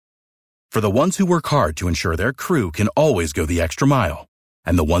For the ones who work hard to ensure their crew can always go the extra mile,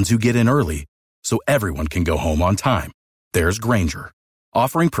 and the ones who get in early so everyone can go home on time, there's Grainger,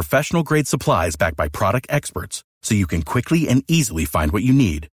 offering professional-grade supplies backed by product experts so you can quickly and easily find what you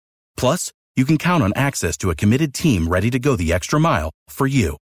need. Plus, you can count on access to a committed team ready to go the extra mile for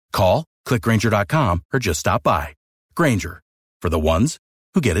you. Call, click Grainger.com, or just stop by. Grainger, for the ones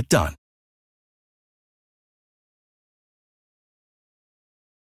who get it done.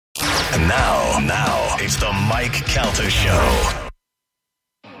 And now, it's the Mike Calta Show.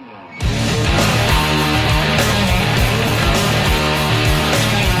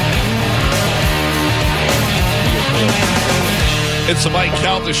 It's the Mike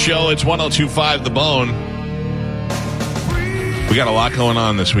Calta Show. It's 102.5 The Bone. We got a lot going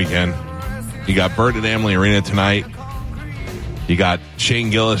on this weekend. You got Bert at Amalie Arena tonight. You got Shane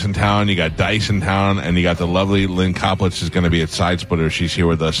Gillis in town. You got Dice in town. And you got the lovely Lynne Koplitz is going to be at Side Splitter. She's here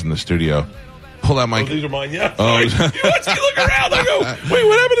with us in the studio. Pull that mic. Oh, these are mine, yeah. Oh. You watch me look around. I go, wait,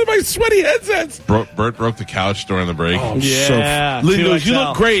 what happened to my sweaty headsets? Bert broke the couch during the break. Oh, Yeah. Lynne goes, you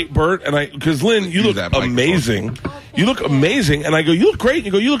look great, Bert. And because Lynne, you look amazing. You look amazing. And I go, you look great. And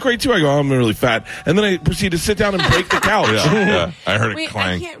you go, you look great too. I go, I'm really fat. And then I proceed to sit down and break the couch. Yeah. I heard Wait, it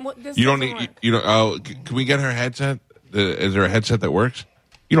clang. I can't, this You don't doesn't need. work. You don't. Oh, can we get her a headset? Is there a headset that works?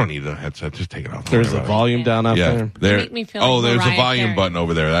 You don't need a headset. Just take it off. There's a volume down out there. Make me feel like there's a Mariah volume Carey. button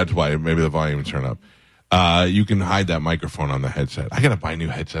over there. That's why maybe the volume turn up. You can hide that microphone on the headset. I gotta buy new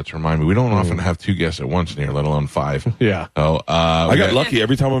headsets. Remind me. We don't often have two guests at once in here, let alone five. Yeah. Oh, I got lucky.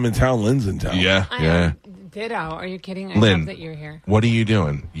 Every time I'm in town, Lynn's in town. Yeah. Ditto. Are you kidding? I Lynne, love that you're here. what are you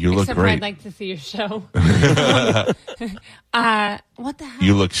doing? You look Except great. I'd like to see your show. What the hell?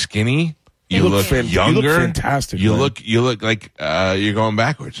 You look skinny. You Thank look you. younger. You look fantastic, You Lynne. look like you're going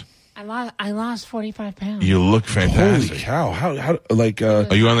backwards. I lost 45 pounds. You look Holy fantastic. cow. How like,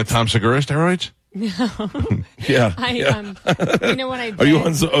 Are you on the Tom Segura steroids? yeah. You know what I did? Are you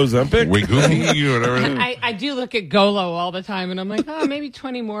on Ozempic? Wigoomy or whatever. I do look at Golo all the time, and I'm like, oh, maybe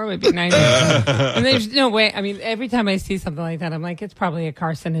 20 more would be nice. And there's no way. I mean, every time I see something like that, I'm like, it's probably a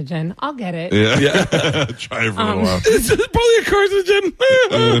carcinogen. I'll get it. Yeah. Try it for a little while. This is probably a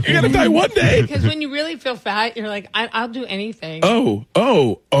carcinogen. You're going to die one day. Because when you really feel fat, you're like, I'll do anything. Oh.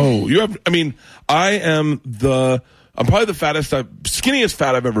 You have, I mean, I'm probably the skinniest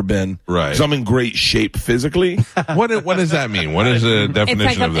fat I've ever been. Right. Because I'm in great shape physically. What does that mean? What is the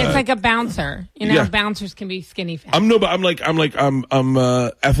definition of that? It's like a bouncer. You know, Yeah. bouncers can be skinny fat. I'm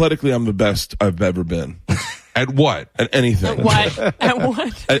athletically, I'm the best I've ever been. At what? At anything. At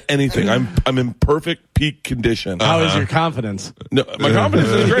what? At anything. I'm in perfect peak condition. How is your confidence? No, my confidence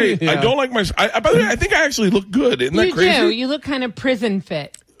is great. Yeah. I don't like my. By the way, I think I actually look good. Isn't that You crazy? do. You look kind of prison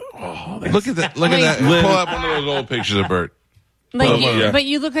fit. Look at that. Look at that. Lynne. Pull up one of those old pictures of Bert. Yeah. But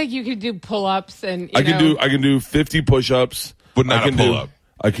you look like you could do pull-ups and I can do 50 push-ups. But not I can a pull-up.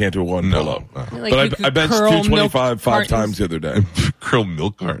 I can't do one No. pull-up. Like But you could I benched curl 225 milk five cartons. times the other day. Curl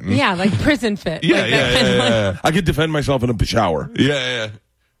milk carton. Yeah, like prison fit. Yeah, Like that kind of yeah. I could defend myself in a shower. Yeah.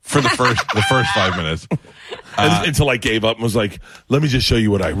 For the first 5 minutes. Until I gave up and was like, let me just show you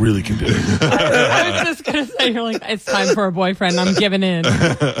what I really can do. I was just gonna say, you're like, it's time for a boyfriend. I'm giving in.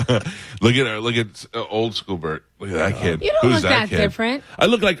 Look at her. Look at old school Bert. Look at that kid. You don't Who's look that kid? different. I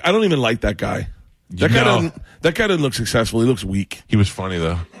don't even like that guy. That guy doesn't look successful. He looks weak. He was funny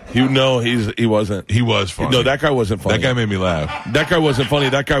though. He wasn't. He was funny. No, that guy wasn't funny. That guy made me laugh. That guy wasn't funny.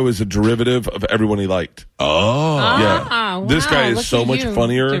 That guy was a derivative of everyone he liked. Oh. Yeah. Wow, This guy is look so at much you,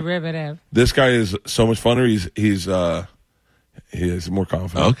 funnier. Derivative. This guy is so much funnier. He is more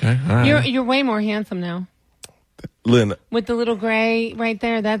confident. Okay. All right. You're way more handsome now. Lynne, With the little gray right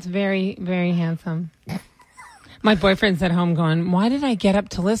there, that's very, very handsome. My boyfriend's at home going, why did I get up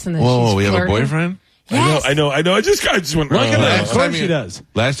to listen to this? Whoa, She's we have a flirting. boyfriend? Yes. I know. I just went. Look at that. Of Last time course she does.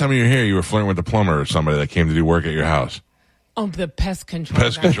 Last time you were here, you were flirting with the plumber or somebody that came to do work at your house. Oh, the pest control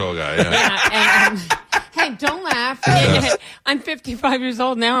Pest guy. control guy, yeah. Yeah, and, hey, don't laugh. I'm 55 years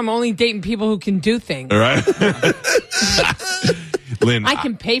old now. I'm only dating people who can do things. All right. Lynne, I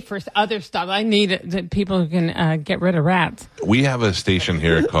can pay for other stuff. I need people who can get rid of rats. we have a station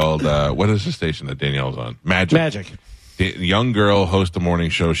here called, what is the station that Danielle's on? Magic. The young girl hosts a morning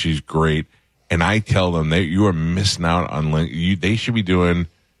show. She's great. And I tell them, you are missing out on, they should be doing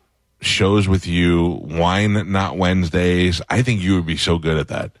shows with you, Wine Not Wednesdays. I think you would be so good at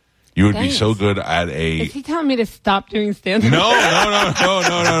that. You would be so good at Is he telling me to stop doing stand-up?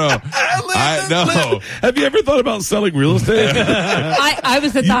 No. No. Have you ever thought about selling real estate? I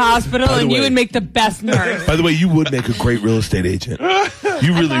was at the hospital, by the and way- you would make the best nurse. By the way, you would make a great real estate agent.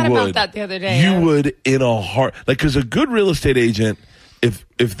 You really thought would. about that the other day. You would in a heart, because a good real estate agent, if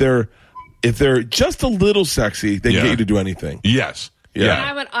they're if they're just a little sexy, they can get you to do anything. Yes.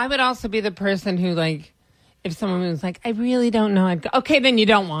 Yeah. I would also be the person who, like, if someone was like, I really don't know, I'd go, okay, then you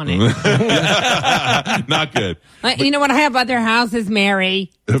don't want it. Not good. You know what? I have other houses,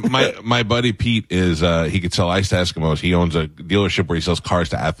 Mary. My buddy Pete is, he could sell ice to Eskimos. He owns a dealership where he sells cars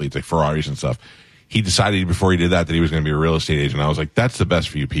to athletes, like Ferraris and stuff. He decided before he did that he was going to be a real estate agent. I was like, that's the best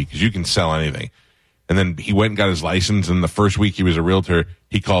for you, Pete, because you can sell anything. And then he went and got his license, and the first week he was a realtor,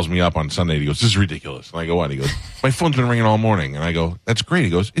 he calls me up on Sunday. He goes, this is ridiculous. And I go, what? He goes, my phone's been ringing all morning. And I go, that's great. He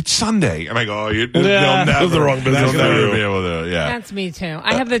goes, it's Sunday. And I go, you'll never, the wrong business. Never be able to, That's me, too.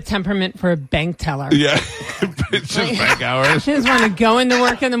 I have the temperament for a bank teller. Yeah. It's just bank hours. I just want to go into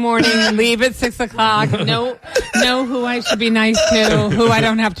work in the morning, leave at 6 o'clock, know who I should be nice to, who I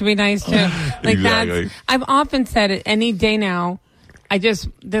don't have to be nice to. Like exactly. I've often said it, any day now, this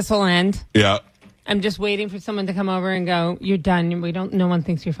will end. Yeah. I'm just waiting for someone to come over and go, you're done. No one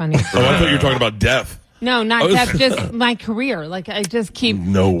thinks you're funny. Oh, I thought you were talking about death. No, not death, just my career. Like, I just keep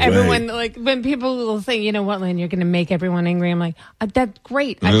everyone, like, when people will say, you know what, Lynne, you're going to make everyone angry. I'm like, that's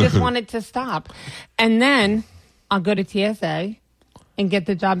great. I just want it to stop. And then I'll go to TSA and get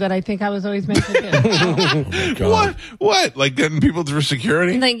the job that I think I was always meant to do. Oh my God. What? Like getting people through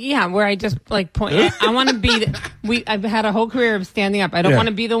security? Like, yeah, where I just, like, point. I want to be, I've had a whole career of standing up. I don't want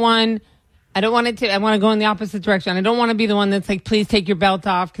to be the one. I don't want it to. I want to go in the opposite direction. I don't want to be the one that's like, please take your belt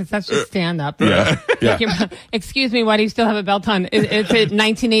off, because that's just stand up. Excuse me, why do you still have a belt on? It's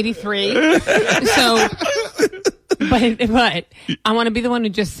 1983. So, but I want to be the one who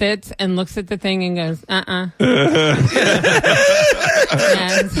just sits and looks at the thing and goes, and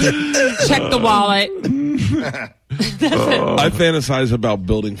check the wallet. I fantasize about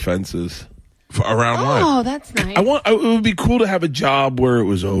building fences. Around what? Oh, that's nice. It would be cool to have a job where it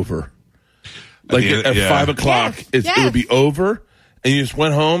was over. Like at 5 o'clock, it would be over, and you just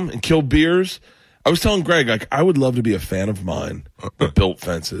went home and killed beers. I was telling Greg, like, I would love to be a fan of mine that built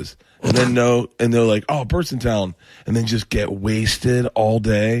fences, and then they're like, oh, Bert's in town, and then just get wasted all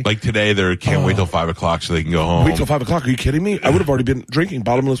day. Like today, they can't wait till 5 o'clock so they can go home. Wait till 5 o'clock? Are you kidding me? I would have already been drinking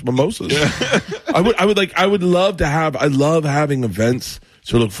bottomless mimosas. I would love to have. I love having events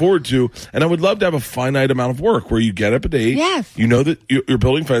to look forward to, and I would love to have a finite amount of work where you get up at 8. Yes. You know that you're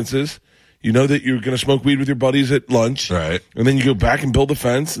building fences. You know that you're going to smoke weed with your buddies at lunch. Right. And then you go back and build the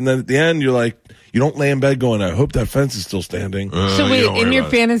fence. And then at the end, you're like, you don't lay in bed going, I hope that fence is still standing. So wait, in your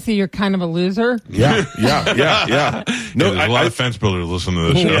fantasy, you're kind of a loser? Yeah. No, there's a lot of fence builders listen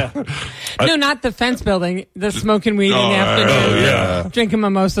to this show. No, not the fence building. The smoking weed in the afternoon. Drinking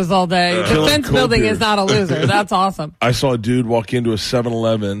mimosas all day. The fence building is not a loser. That's awesome. I saw a dude walk into a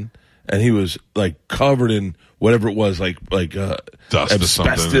 7-Eleven, and he was like covered in whatever it was, like dust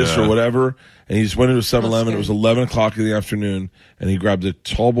asbestos or whatever. And he just went into a 7-Eleven. It was 11 o'clock in the afternoon, and he grabbed a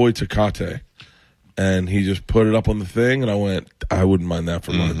tall boy Tecate, and he just put it up on the thing. And I went, I wouldn't mind that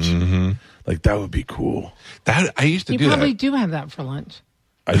for lunch. Mm-hmm. Like, that would be cool. That I used to do. You probably do have that for lunch.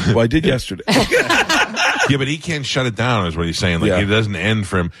 I did yesterday. Yeah, but he can't shut it down, is what he's saying. Like, it doesn't end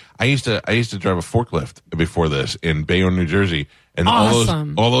for him. I used to drive a forklift before this in Bayonne, New Jersey, and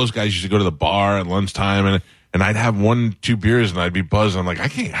awesome. all those guys used to go to the bar at lunchtime, and I'd have 1-2 beers and I'd be buzzed. I'm like, I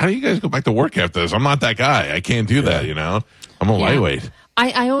can't. How do you guys go back to work after this? I'm not that guy. I can't do that. You know, I'm a lightweight.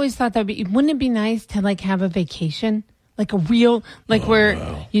 I always thought wouldn't it be nice to like have a vacation, like a real, like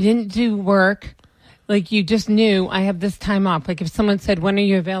where you didn't do work, like you just knew I have this time off. Like if someone said, when are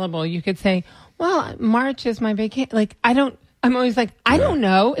you available? You could say, well, March is my vacation. Like I'm always like, I don't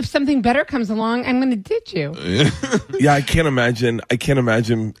know. If something better comes along, I'm going to ditch you. Yeah, I can't imagine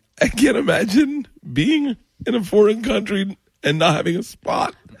being in a foreign country and not having a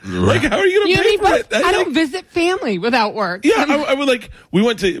spot. Right. Like, how are you going to pay for it? I don't visit family without work. Yeah, I would like. We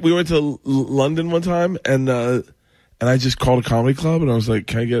went to London one time, and I just called a comedy club, and I was like,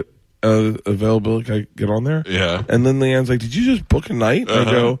 "Can I get availability? Can I get on there?" Yeah. And then Leanne's like, "Did you just book a night?" And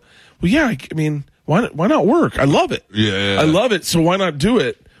I go, "Well, yeah. I mean, why not work? I love it. Yeah. I love it. So why not do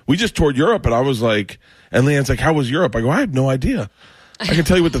it?" We just toured Europe, and I was like, and Leanne's like, "How was Europe?" I go, "I have no idea. I can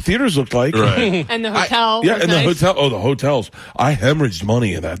tell you what the theaters looked like." Right. And the hotel. The hotel. Oh, the hotels. I hemorrhaged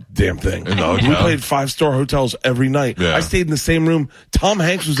money in that damn thing. We played 5-star hotels every night. Yeah. I stayed in the same room. Tom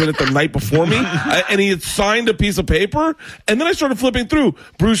Hanks was in it the night before me, and he had signed a piece of paper. And then I started flipping through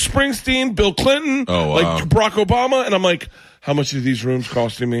Bruce Springsteen, Bill Clinton, like Barack Obama, and I'm like, how much are these rooms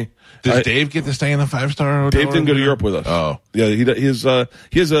costing me? Does Dave get to stay in a 5-star hotel? Dave didn't go to Europe with us. Oh, yeah,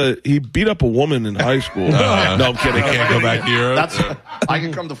 he beat up a woman in high school. No, I'm kidding. He can't go back to Europe. I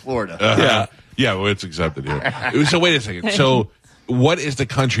can come to Florida. Yeah, well, it's accepted here. So wait a second. So, what is the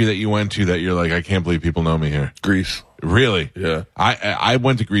country that you went to that you're like, I can't believe people know me here? Greece. Really? Yeah. I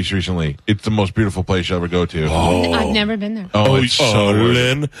went to Greece recently. It's the most beautiful place you'll ever go to. I've never been there. Oh, it's so worth it.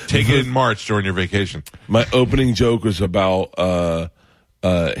 Lynn. Take it in March during your vacation. My opening joke was about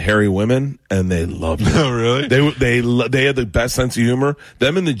hairy women, and they loved it. Oh, really? They had the best sense of humor.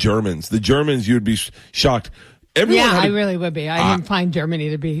 Them and the Germans. The Germans, you'd be shocked. Everyone I really would be. I didn't find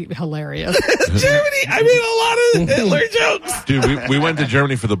Germany to be hilarious. Germany, I mean, a lot of Hitler jokes. Dude, we went to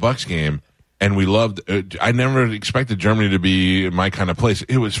Germany for the Bucks game, and we loved. I never expected Germany to be my kind of place.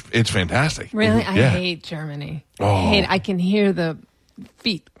 It's fantastic. Really, I hate Germany. I can hear the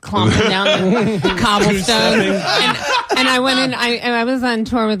feet clomping down the cobblestones. And I went in. I was on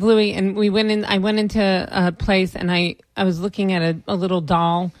tour with Louis, and we went in. I went into a place, and I was looking at a little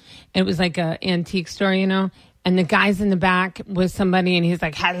doll. It was like an antique store, you know. And the guy's in the back with somebody, and he's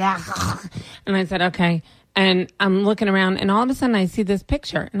like, hello. And I said, okay. And I'm looking around, and all of a sudden I see this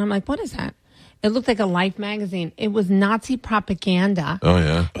picture, and I'm like, what is that? It looked like a Life magazine. It was Nazi propaganda. Oh,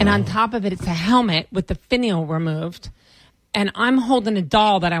 yeah. And on top of it, it's a helmet with the finial removed. And I'm holding a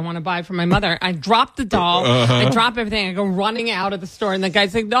doll that I want to buy for my mother. I drop the doll. I drop everything. I go running out of the store. And the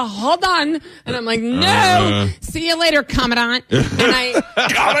guy's like, no, hold on. And I'm like, no. See you later, Commandant. And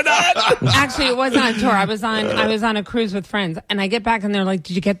Commandant. Actually, it wasn't on tour. I was on a cruise with friends. And I get back and they're like,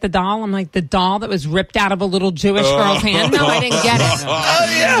 did you get the doll? I'm like, the doll that was ripped out of a little Jewish girl's hand? No, I didn't get it.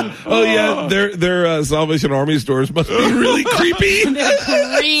 Oh, yeah. Their Salvation Army stores must be really creepy. They're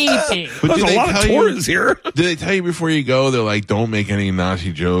creepy. But There's a lot of tourists here. Did they tell you before you go? They're like, don't make any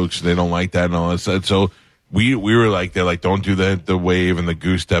Nazi jokes. They don't like that and all that stuff. So we were like, they're like, don't do the wave and the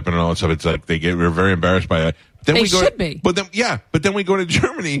goose stepping and all that stuff. It's like we're very embarrassed by that. Then they should be. But then we go to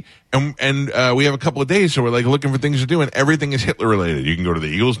Germany and we have a couple of days, so we're like looking for things to do, and everything is Hitler related. You can go to the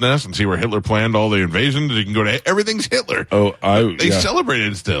Eagle's Nest and see where Hitler planned all the invasions. You can go to everything's Hitler. They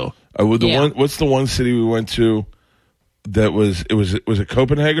celebrated still. What's the one city we went to that was it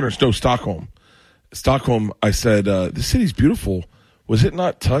Copenhagen or Stockholm? Stockholm, I said, this city's beautiful. Was it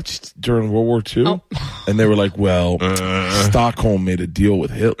not touched during World War II? Oh. And they were like, well, Stockholm made a deal with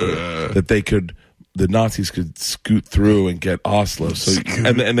Hitler that the Nazis could scoot through and get Oslo. So,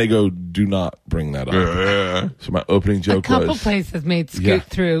 and they go, do not bring that up. So my opening joke was... A couple places made scoot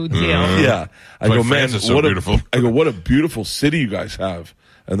through deal. Yeah. I go, man, so beautiful. What a beautiful city you guys have.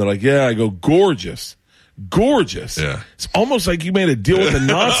 And they're like, yeah. I go, gorgeous. Yeah. It's almost like you made a deal with the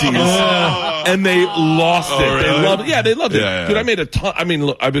Nazis and they lost it. Really? They loved it. Yeah, they loved it. Yeah. Dude, I made a ton. I mean,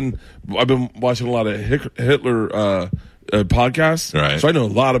 look, I've been watching a lot of Hitler podcasts. Right. So I know a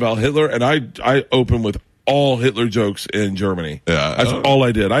lot about Hitler, and I open with all Hitler jokes in Germany. Yeah. That's all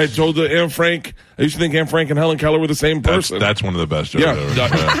I did. I had told Anne Frank, I used to think Anne Frank and Helen Keller were the same person. That's one of the best jokes ever.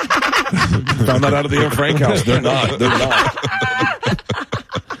 Found that out of the Anne Frank house. They're not.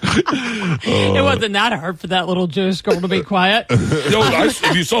 It wasn't that hard for that little Jewish girl to be quiet.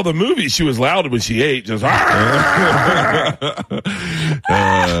 If you saw the movie, she was loud when she ate. Just how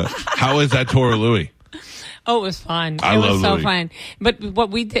is that tour, Louis? Oh, it was fun. It was so Louis. fun. But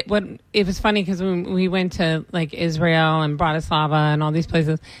it was funny because we went to like Israel and Bratislava and all these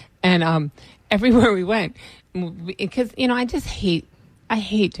places, and everywhere we went, because I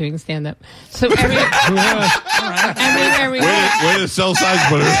hate doing stand-up. So everywhere we went. Way to sell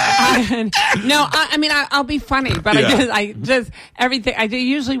size butter. No, I'll be funny, but I just everything. I do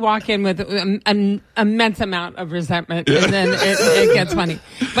usually walk in with an immense amount of resentment, and then it gets funny.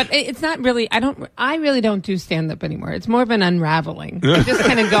 But it's not really. I really don't do stand-up anymore. It's more of an unraveling. I just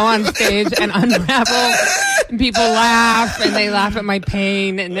kind of go on stage and unravel. And people laugh, and they laugh at my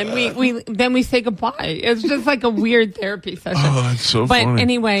pain, and then we say goodbye. It's just like a weird therapy session. Oh, that's so funny. But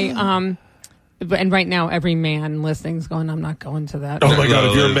anyway, and right now every man listening is going, I'm not going to that. Oh my God!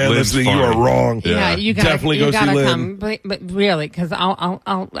 If you're a man Lynn's listening, fine. you are wrong. Yeah, you gotta, definitely you go gotta see Lynne. come. But really, because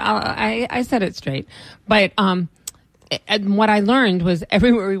I said it straight. But and what I learned was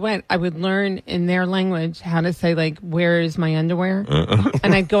everywhere we went, I would learn in their language how to say like, "Where is my underwear?"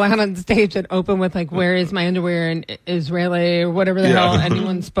 And I'd go out on stage and open with like, "Where is my underwear?" in Israeli or whatever the hell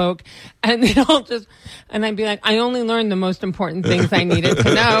anyone spoke, and they all just, and I'd be like, "I only learned the most important things I needed to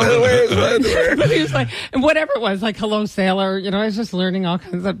know." Where is my underwear? But he was like, and whatever it was, like, "Hello, sailor," I was just learning all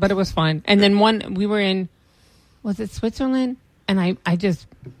kinds of, but it was fun. And then we were in, was it Switzerland? And I just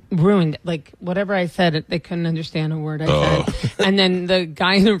ruined it. Like whatever I said, they couldn't understand a word I said. And then the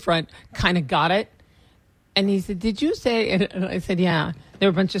guy in front kind of got it, and he said, "Did you say?" And I said, "Yeah." There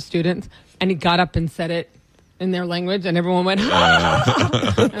were a bunch of students, and he got up and said it in their language, and everyone went.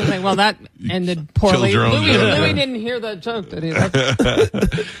 I was like, "Well, that ended poorly." Louis didn't hear that joke, did he?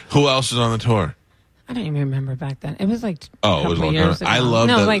 Who else is on the tour? I don't even remember back then. It was like it was a long time. I love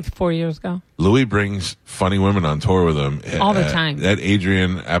that. No, like 4 years ago. Louis brings funny women on tour with him all the time. That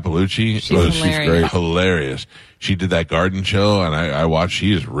Adrienne Appalucci, she's great, hilarious. She did that garden show, and I watched.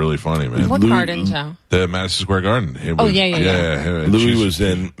 She is really funny, man. What garden show? The Madison Square Garden. Yeah. Louis was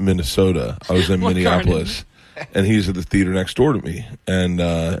in Minnesota. I was in Minneapolis. And he's at the theater next door to me. And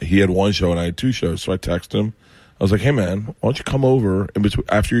he had one show and I had two shows. So I texted him. I was like, hey, man, why don't you come over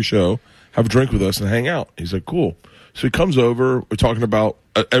after your show, have a drink with us, and hang out? He's like, cool. So he comes over. We're talking about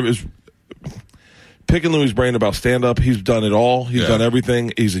picking Louis' brain about stand-up. He's done it all. He's done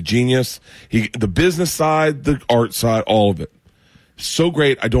everything. He's a genius. The business side, the art side, all of it. So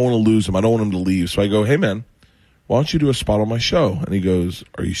great. I don't want to lose him. I don't want him to leave. So I go, hey, man, why don't you do a spot on my show? And he goes,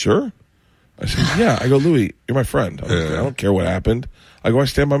 are you sure? I said, yeah. I go, Louis, you're my friend. I don't care what happened. I go, I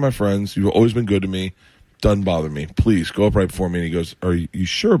stand by my friends. You've always been good to me. Doesn't bother me. Please, go up right before me. And he goes, are you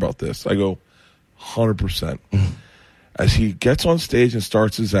sure about this? I go, 100%. As he gets on stage and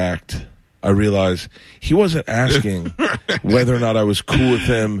starts his act, I realize he wasn't asking whether or not I was cool with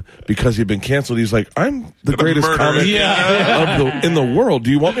him because he'd been canceled. He's like, I'm the greatest comic in the world. Do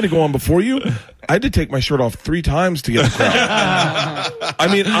you want me to go on before you? I had to take my shirt off 3 times to get the crowd. I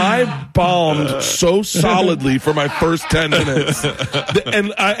mean, I bombed so solidly for my first 10 minutes.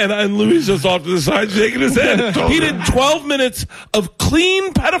 And Louis just off to the side shaking his head. He did 12 minutes of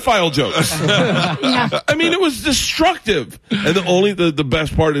clean pedophile jokes. I mean, it was destructive. And the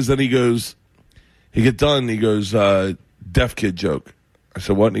best part is that he gets done, he goes, deaf kid joke. I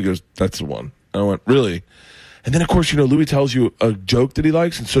said, what? And he goes, that's the one. And I went, really? And then, of course, Louis tells you a joke that he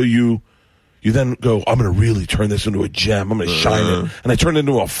likes, and so you then go, I'm going to really turn this into a gem. I'm going to shine it. And I turned it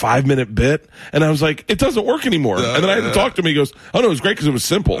into a 5-minute bit. And I was like, it doesn't work anymore. And then I had to talk to him. He goes, oh, no, it was great because it was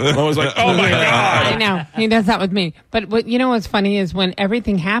simple. And I was like, oh, my God. I know. He does that with me. But what's funny is when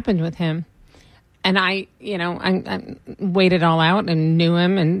everything happened with him, and I waited all out and knew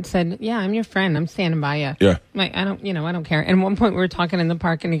him and said, yeah, I'm your friend. I'm standing by you. Yeah. Like, I don't care. And at one point we were talking in the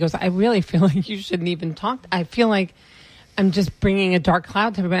park and he goes, I really feel like you shouldn't even talk. I feel like I'm just bringing a dark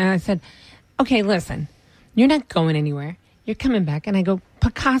cloud to everybody. And I said, okay, listen, you're not going anywhere. You're coming back. And I go,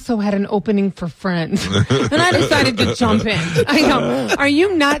 Picasso had an opening for Friends. And I decided to jump in. I go, are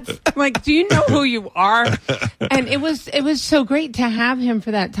you nuts? Like, do you know who you are? And it was so great to have him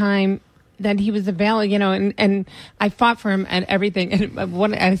for that time that he was available, and I fought for him at everything. And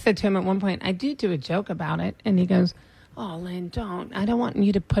I said to him at one point, I do a joke about it. And he goes, oh, Lynne, don't. I don't want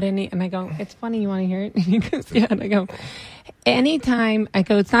you to put any. And I go, it's funny. You want to hear it? And he goes, yeah. And I go, anytime,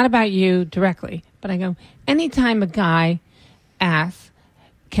 it's not about you directly, but I go, anytime a guy asks,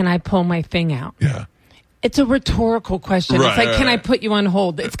 can I pull my thing out? Yeah. It's a rhetorical question. It's like, can I put you on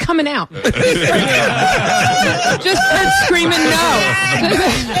hold? It's coming out. Just start screaming no.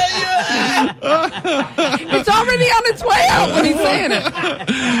 It's already on its way out when he's saying it.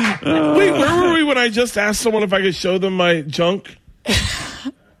 Wait, where were we when I just asked someone if I could show them my junk?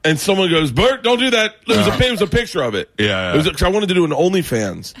 And someone goes, Bert, don't do that. It was a picture of it. Yeah. I wanted to do an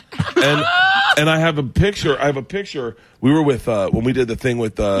OnlyFans. And I have a picture. We were with, when we did the thing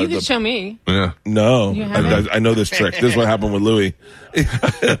with... you can show me. Yeah. No. I know this trick. This is what happened with Louis.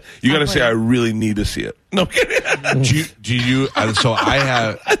 You got to say, I really need to see it. No kidding. Do you... So I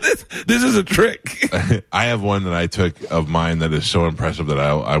have... This is a trick. I have one that I took of mine that is so impressive that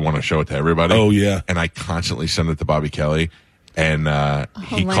I want to show it to everybody. Oh, yeah. And I constantly send it to Bobby Kelly. And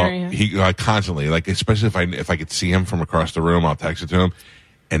he constantly, like, especially if I could see him from across the room, I'll text it to him.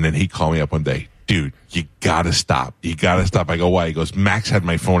 And then he called me up one day, dude, you gotta stop. I go, why? He goes, Max had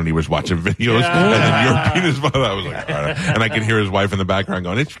my phone and he was watching videos and then your penis mouth. I was like, all right. And I could hear his wife in the background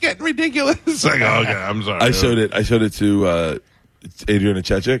going, it's getting ridiculous. I go, okay, I'm sorry. I showed it to Adrienne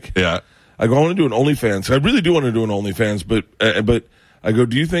Chechik. Yeah. I go, I want to do an OnlyFans. I really do want to do an OnlyFans, but I go,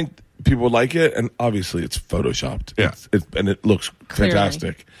 do you think people would like it? And obviously it's photoshopped. Yeah. And it looks Clearly.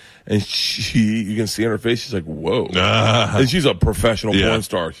 fantastic. And you can see in her face, she's like, whoa. And she's a professional porn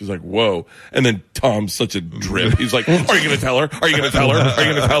star. She's like, whoa. And then Tom's such a drip. He's like, are you going to tell her? Are you going to tell her? Are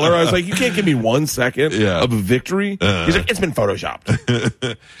you going to tell her? I was like, you can't give me 1 second of a victory. He's like, it's been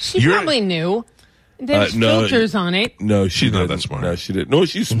photoshopped. She probably knew. There's filters on it. No, she's not that smart. No, she didn't. No,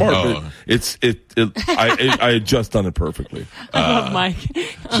 she's smart. But I had just done it perfectly. I love Mike.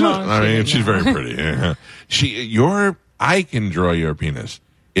 She's very pretty. I can draw your penis.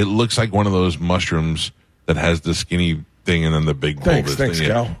 It looks like one of those mushrooms that has the skinny thing and then the big bulbous thing. Thanks,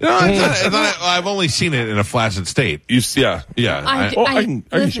 Cal. No, I've only seen it in a flaccid state. Yeah. Yeah. I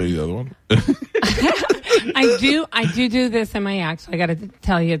can show you the other one. I do this in my act, so I got to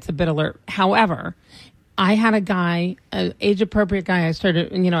tell you it's a bit alert. However, I had a guy, an age-appropriate guy. I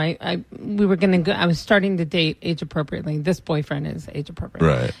started, we were going to go. I was starting to date age-appropriately. This boyfriend is age-appropriate.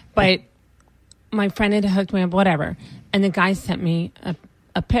 Right. But my friend had hooked me up, whatever. And the guy sent me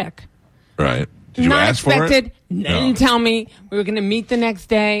a pic. Right. Did you Not ask expected. for it? Didn't tell me. We were going to meet the next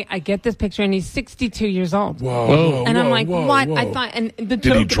day. I get this picture, and he's 62 years old. Whoa. And I'm like, whoa, what? whoa. I thought, and the Did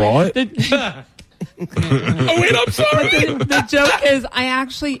joke, he draw it? Oh wait, I'm sorry. the joke is, I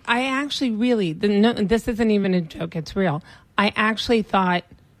actually really, this isn't even a joke. It's real. I actually thought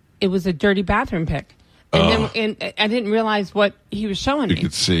it was a dirty bathroom pic, and then I didn't realize what he was showing me. You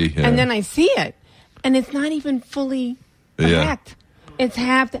could see, yeah. And then I see it, and it's not even fully erect. It's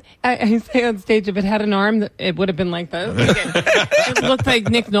half. I say on stage, if it had an arm, it would have been like this. It looked like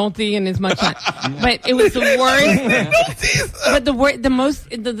Nick Nolte in his mugshot. But it was the worst. But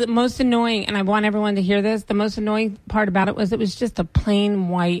the most annoying, and I want everyone to hear this. The most annoying part about it was just a plain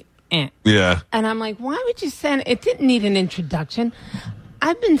white ant. Yeah. And I'm like, why would you send? It didn't need an introduction.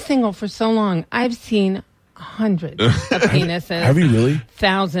 I've been single for so long. I've seen hundreds of penises. Have you really?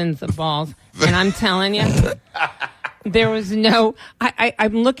 Thousands of balls. And I'm telling you. There was no.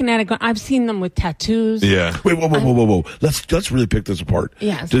 I'm looking at it. Going, I've seen them with tattoos. Yeah. Wait, whoa. Let's really pick this apart.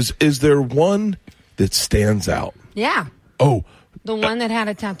 Yes. Is there one that stands out? Yeah. Oh, The one that had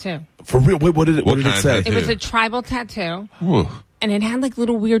a tattoo. for real? Wait, what did it kind of say? tattoo? It was a tribal tattoo, Ooh. and it had like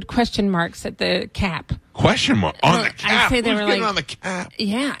little weird question marks at the cap. Question mark on the I'd cap. say they Who's were getting like- on the cap?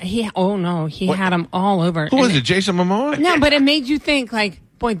 Yeah. He had them all over. Who was it? Jason Momoa? No, but it made you think like,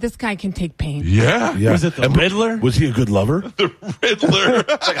 boy, this guy can take pain. Yeah. Yeah. Was it the Riddler? Was he a good lover? Riddler.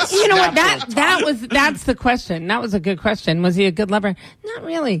 You know what? That's the question. That was a good question. Was he a good lover? Not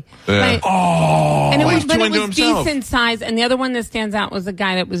really. Yeah. But, and he's but too it into was himself. decent size. And the other one that stands out was a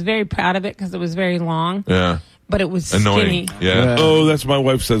guy that was very proud of it because it was very long. Yeah. But it was Annoying. skinny. Yeah. Oh, that's my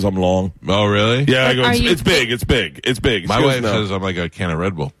wife says I'm long. Oh, really? Yeah, I go, Are it's you- big. It's big. My She goes, wife no. says I'm like a can of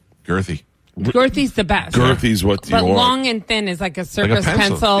Red Bull. Girthy. Girthy's the best. Girthy's what you But want. long and thin is like a circus pencil,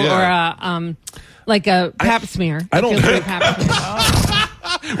 pencil yeah. or a like a pap smear. I don't- It feels like pap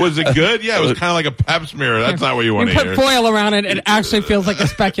smear. Was it good? Yeah, it was kind of like a pap smear. That's not what you want You to put hear. foil around it, it actually feels like a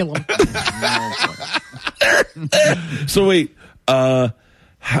speculum. So wait,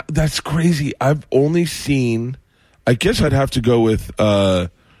 that's crazy. I've only seen. I guess I'd have to go with the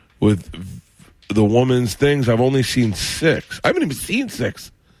woman's things. I've only seen 6. I haven't even seen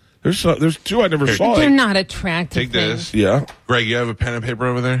 6. There's 2 I never saw. They're not attractive. Take things. this. Yeah. Greg, you have a pen and paper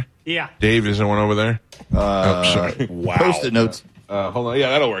over there? Yeah. Dave, is there one over there? Oh, sorry. Wow. Post-it notes. Hold on. Yeah,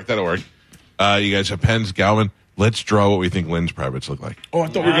 that'll work. You guys have pens, Galvin. Let's draw what we think Lynn's privates look like. Oh, I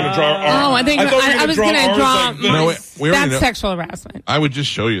thought we were gonna draw. Oh, I think thought we were I was going to ours draw. like this. No, wait, we already that's know. sexual harassment. I would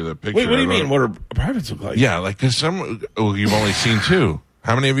just show you the picture. Wait, what do you I wrote. mean? What are privates look like? Yeah, like, because you've only seen 2.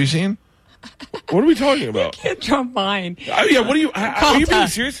 How many have you seen? What are we talking about? Can't draw mine. Yeah. What are you? Are you being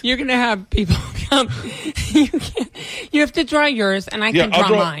serious? You're going to have people come. You have to draw yours, and I can I'll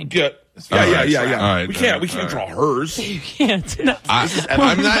draw mine. Yeah. All right. Yeah. All right. We can't All right. draw hers. You can't.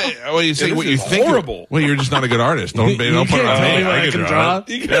 I'm not. Well, you say Yeah, what this you is think. horrible. Well, you're just not a good artist. Don't put it on can't tell me. me what I can draw.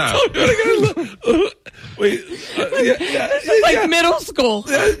 You can't Yeah. tell me what I gotta look. Wait. Like middle school.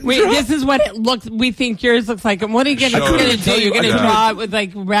 This is what it looks. We think yours looks like. And what are you going Show to it. do? You're going to Yeah. draw it with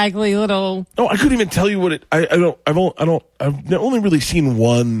like raggly little. No, I couldn't even tell you what it. I've only really seen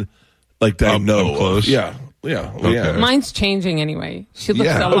one like that. I Up know. close? Yeah. Okay. Mine's changing anyway. She looks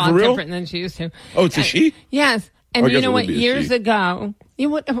Yeah. a Oh, lot for real? different than she used to. Oh, it's a she? Yes. And I you guess know it would what? be a Years she. ago,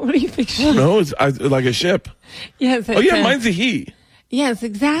 what do you think? No, it's like a ship. Yes. Oh yeah, mine's a he. Yes,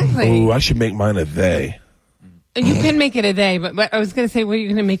 exactly. Oh, I should make mine a they. You can make it a they, but I was going to say, well, you're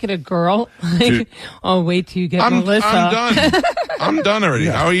going to make it a girl? Like, Dude. oh, wait till you get I'm Melissa. done. I'm done already.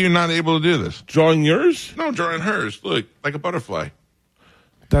 How are you not able to do this? Drawing yours? No, I'm drawing hers. Look, like a butterfly.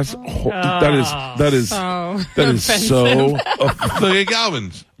 That is So so. Look at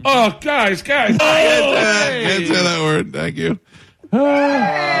Galvin's. Oh, guys. Can't say that word. Thank you.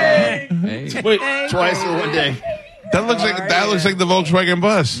 Wait. Twice in one day. That looks like the Volkswagen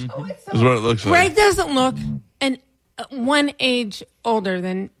bus. Is what it looks like. Greg doesn't look one age older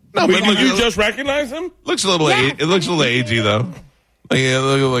than. No, Wait, but did you look, just recognize him? looks a little. It looks a little agey though. Like it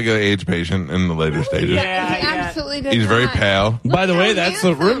looks like an AIDS patient in the later stages. He absolutely does He's very not. pale. By the way, that's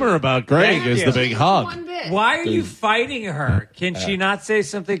the rumor about Greg is the big hug. One bit. Why are you fighting her? Can she not say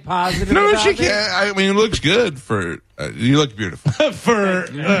something positive? No, about she it? can't. I mean, it looks good for. You look beautiful.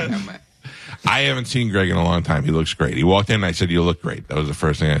 I haven't seen Greg in a long time. He looks great. He walked in and I said, "You look great." That was the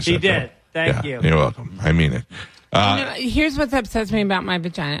first thing I said. He to did. him. Thank you. You're welcome. I mean it. Here's what upsets me about my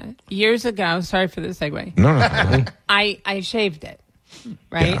vagina. Years ago, sorry for the segue, No. I shaved it,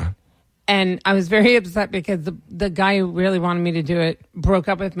 right? Yeah. And I was very upset because the guy who really wanted me to do it broke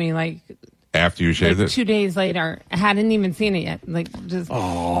up with me like after you shaved it. 2 days later. I hadn't even seen it yet.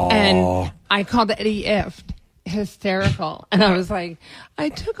 And I called Eddie Ift. Hysterical. And I was like, I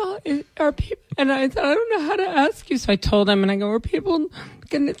took all our people, and I said, I don't know how to ask you. So I told him, and I go, are people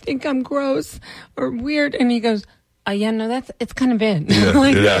going to think I'm gross or weird? And he goes, yeah, no, it's kind of in.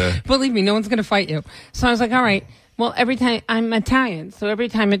 Believe me, no one's going to fight you. So I was like, all right. Well, every time I'm Italian, so every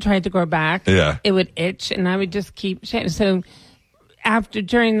time it tried to grow back, it would itch, and I would just keep shaving. So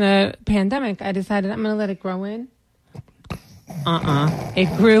during the pandemic, I decided I'm going to let it grow in.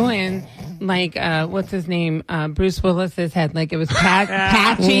 It grew in like what's his name? Bruce Willis's head. Like it was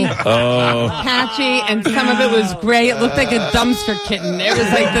patchy, patchy, and some of it was gray. It looked like a dumpster kitten. It was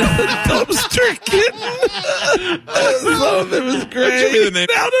like this dumpster kitten. Some of it was gray.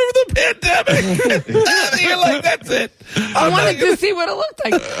 Out over the pandemic. You're like, that's it. I wanted to see what it looked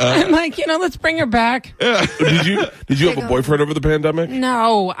like. I'm like, let's bring her back. Did you have a boyfriend over the pandemic?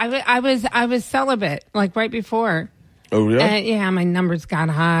 No, I was celibate like right before. Oh, really? Yeah, my numbers got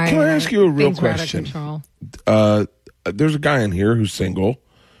high. Can I ask you a real question? There's a guy in here who's single,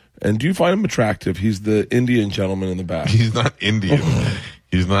 and do you find him attractive? He's the Indian gentleman in the back. He's not Indian.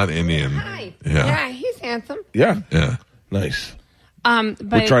 He's not Indian. Hi. Yeah. Yeah, he's handsome. Yeah. Yeah. Nice. But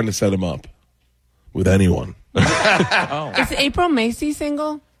we're trying to set him up with anyone. Is April Macy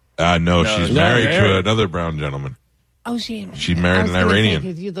single? No, she's married to another brown gentleman. Oh, she married an Iranian.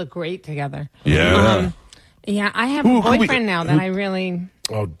 Because you look great together. Yeah. Yeah, I have a boyfriend now that I really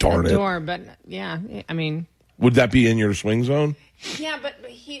adore. But yeah, I mean, would that be in your swing zone? Yeah, but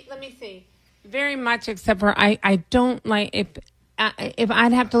let me see, very much. Except for I don't like if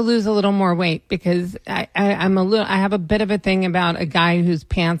I'd have to lose a little more weight because I have a bit of a thing about a guy whose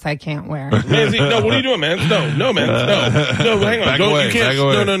pants I can't wear. Nancy, no, what are you doing, man? No, man, no, hang on, you can't.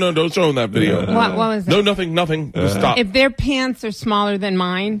 No, don't show him that video. What was it? No, nothing. Just stop. If their pants are smaller than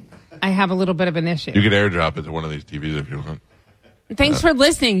mine, I have a little bit of an issue. You could airdrop it to one of these TVs if you want. Thanks for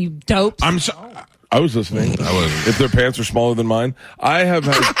listening, you dopes. I was listening. I was. If their pants are smaller than mine, I have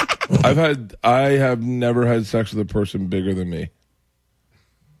never had sex with a person bigger than me.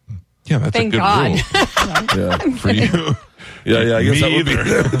 Yeah, that's Thank a good God. rule. Yeah, for you. Yeah. I guess Me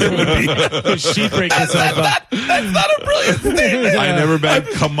that would be. She breaks herself up. That's not a brilliant statement. I never met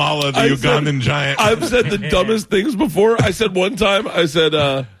Kamala, the Ugandan giant. I've said the dumbest things before. I said one time,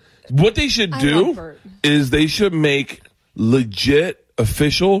 what they should do is they should make legit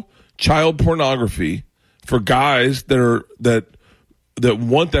official child pornography for guys that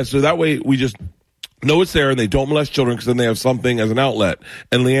want that. So that way we just know it's there and they don't molest children because then they have something as an outlet.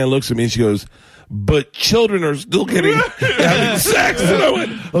 And Leanne looks at me and she goes, but children are still having sex. And I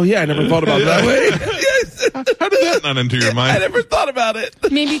went, oh yeah, I never thought about it that way. Yes. How did that not enter your mind? I never thought about it.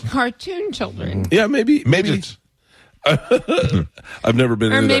 Maybe cartoon children. Yeah, maybe. Midgets. I've never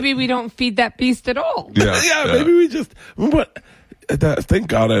been. Or maybe we don't feed that beast at all. Yeah. Maybe we just. But thank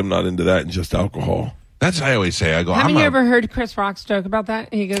God I'm not into that and just alcohol. That's what I always say. I go. Haven't you ever heard Chris Rock's joke about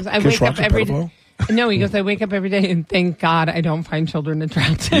that? He goes, "I wake up every day." No, he goes, I wake up every day and thank God I don't find children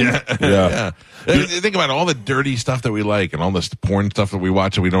attractive. Yeah. Think about all the dirty stuff that we like and all this porn stuff that we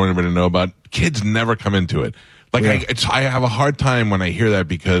watch that we don't even know about. Kids never come into it. Like I have a hard time when I hear that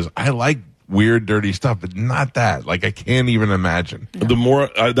because I like weird, dirty stuff, but not that. Like I can't even imagine. No. The more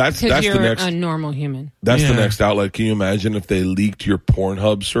that's you're the next a normal human. That's the next outlet. Can you imagine if they leaked your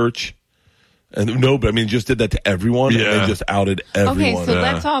Pornhub search? And no, but I mean, just did that to everyone, and they just outed everyone. Okay, so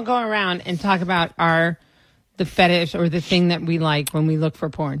let's all go around and talk about the fetish or the thing that we like when we look for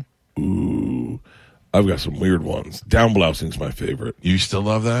porn. Ooh, I've got some weird ones. Down blousing is my favorite. You still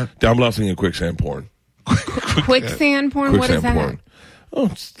love that? Down blousing and quicksand porn. Quicksand porn? What is that? Porn. Oh,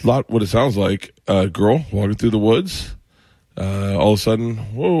 it's a lot what it sounds like. A girl walking through the woods. All of a sudden,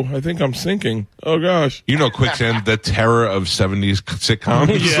 whoa, I think I'm sinking. Oh, gosh. You know quicksand, the terror of 70s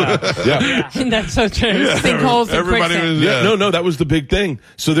sitcoms. Yeah. That's so true. Sinkholes and Everybody quicksand. was, No, that was the big thing.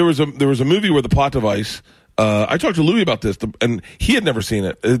 So there was a movie where the plot device, I talked to Louis about this, and he had never seen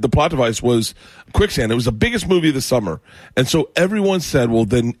it. The plot device was quicksand. It was the biggest movie of the summer. And so everyone said, well,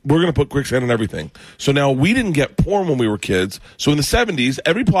 then we're going to put quicksand in everything. So now we didn't get porn when we were kids. So in the 70s,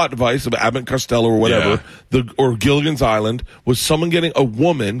 every plot device of Abbott and Costello or whatever, or Gilligan's Island, was a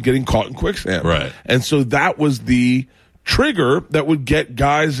woman getting caught in quicksand. Right. And so that was the trigger that would get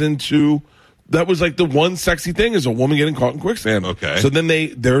guys into... That was like the one sexy thing is a woman getting caught in quicksand. Okay. So then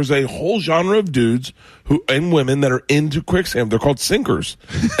there's a whole genre of dudes and women that are into quicksand. They're called sinkers.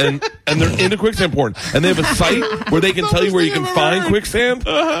 And they're into quicksand porn. And they have a site where they can tell you where you can find quicksand.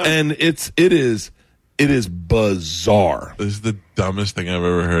 And it is It is bizarre. This is the dumbest thing I've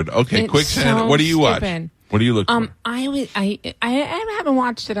ever heard. Okay, It's quicksand. so What do you watch? stupid. What do you look for? I haven't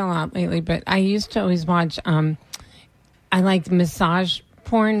watched it a lot lately, but I used to always watch. I liked massage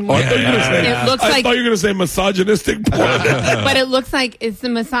porn. Oh, I thought you were gonna say, It looks I like, thought you were going to say misogynistic porn. but it looks like it's the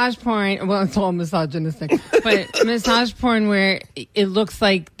massage porn. Well, it's all misogynistic, but massage porn where it looks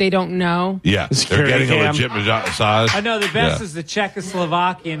like they don't know. Yeah, they're Security getting a cam. legit massage. I know the best Yeah. is the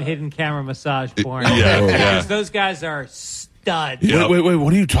Czechoslovakian hidden camera massage porn. Yeah, yeah. Because those guys are studs. Yeah. Wait,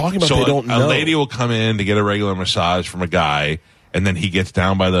 what are you talking about? So They don't a know. lady will come in to get a regular massage from a guy, and then he gets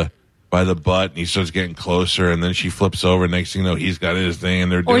down by the butt, and he starts getting closer, and then she flips over. Next thing you know, he's got his thing,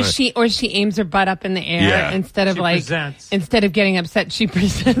 and they're doing Or she aims her butt up in the air Yeah. instead of She like presents. instead of getting upset, she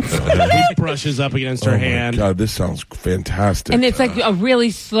presents. He brushes up against her Oh hand. my God, this sounds fantastic. And it's like a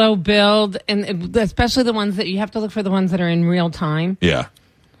really slow build, and especially the ones that you have to look for the ones that are in real time. Yeah.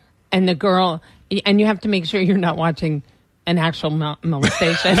 And the girl, and you have to make sure you're not watching an actual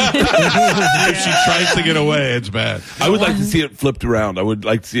molestation. If she tries to get away, it's bad. I would like to see it flipped around. I would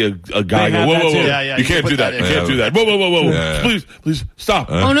like to see a guy They go, have whoa, that whoa, too. whoa. Yeah, You can't put do that. that You in. can't do that. Whoa, whoa, whoa, whoa. Yeah. Please, stop.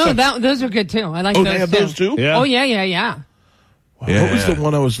 Oh no, those are good too. I like Oh, those they have too. those too? Yeah. Oh yeah. Yeah, What was yeah. the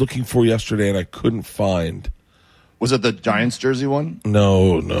one I was looking for yesterday and I couldn't find? Was it the Giants jersey one?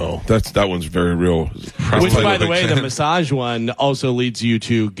 No. That one's very real. Which, Probably by the a way, big the fan. massage one also leads you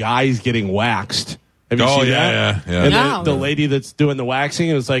to guys getting waxed. Have you Oh, seen yeah, that? yeah. And No. the lady that's doing the waxing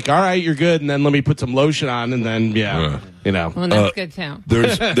is like, all right, you're good. And then let me put some lotion on. And then, you know. Well, that's good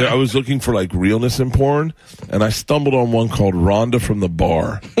too. I was looking for like realness in porn, and I stumbled on one called Rhonda from the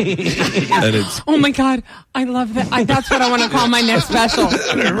Bar, and it's Oh my God, I love that. That's what I want to call my next special.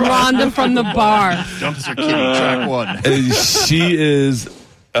 Rhonda from the Bar. Dumpster Kitty track one. and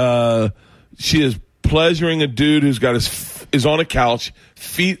she is pleasuring a dude who's got is on a couch,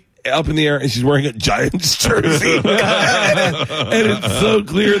 feet up in the air, and she's wearing a Giants jersey. And it's so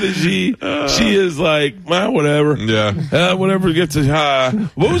clear that she is like, well, whatever. Yeah. Whatever gets it high.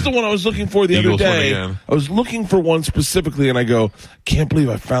 What was the one I was looking for the Eagles other one day? again. I was looking for one specifically, and I go, can't believe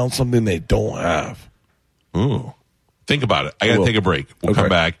I found something they don't have. Ooh. Think about it. I got to Cool. take a break. We'll Okay. come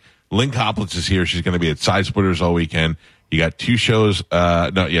back. Lynne Koplitz is here. She's going to be at Side Splitters all weekend. You got two shows.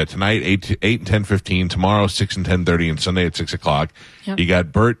 Tonight, 8 and 10:15. Tomorrow, 6 and 10:30, and Sunday at 6 o'clock. Yep. You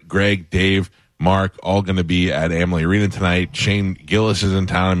got Bert, Greg, Dave, Mark, all going to be at Amalie Arena tonight. Shane Gillis is in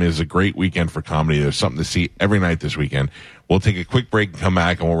town. I mean, it's a great weekend for comedy. There's something to see every night this weekend. We'll take a quick break and come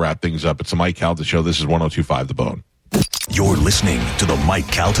back, and we'll wrap things up. It's the Mike Calta Show. This is 102.5 The Bone. You're listening to the Mike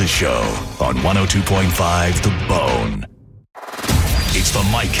Calta Show on 102.5 The Bone. It's the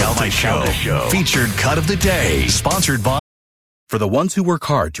Mike Calta Show. Featured cut of the day. Sponsored by... For the ones who work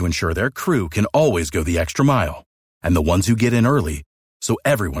hard to ensure their crew can always go the extra mile, and the ones who get in early so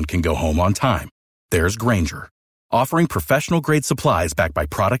everyone can go home on time, there's Grainger, offering professional-grade supplies backed by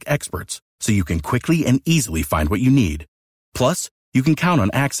product experts so you can quickly and easily find what you need. Plus, you can count on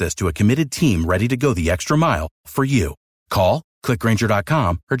access to a committed team ready to go the extra mile for you. Call, click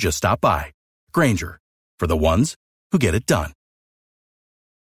Grainger.com, or just stop by. Grainger, for the ones who get it done.